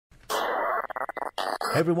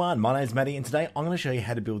Hey everyone, my name is Matty and today I'm going to show you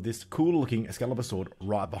how to build this cool looking Excalibur Sword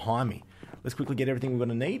right behind me. Let's quickly get everything we're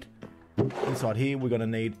going to need. Inside here we're going to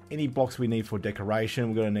need any blocks we need for decoration.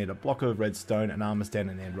 We're going to need a block of redstone, an armor stand,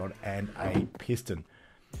 an end rod and a piston.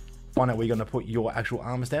 Find out where you're going to put your actual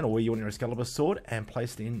armor stand or where you want your Excalibur Sword and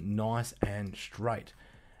place it in nice and straight.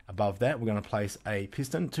 Above that we're going to place a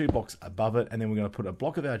piston 2 blocks above it, and then we're going to put a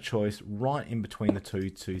block of our choice right in between the two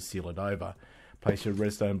to seal it over. Place your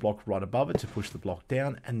redstone block right above it to push the block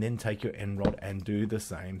down, and then take your end rod and do the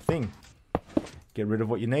same thing. Get rid of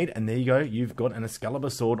what you need, and there you go, you've got an Excalibur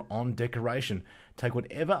Sword on decoration. Take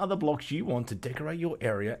whatever other blocks you want to decorate your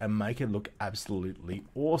area and make it look absolutely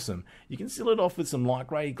awesome. You can seal it off with some light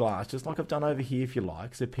grey glass, just like I've done over here if you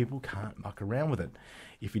like, so people can't muck around with it.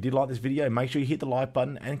 If you did like this video, make sure you hit the like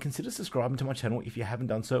button and consider subscribing to my channel if you haven't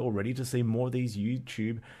done so already to see more of these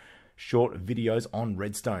YouTube short videos on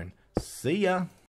redstone. See ya!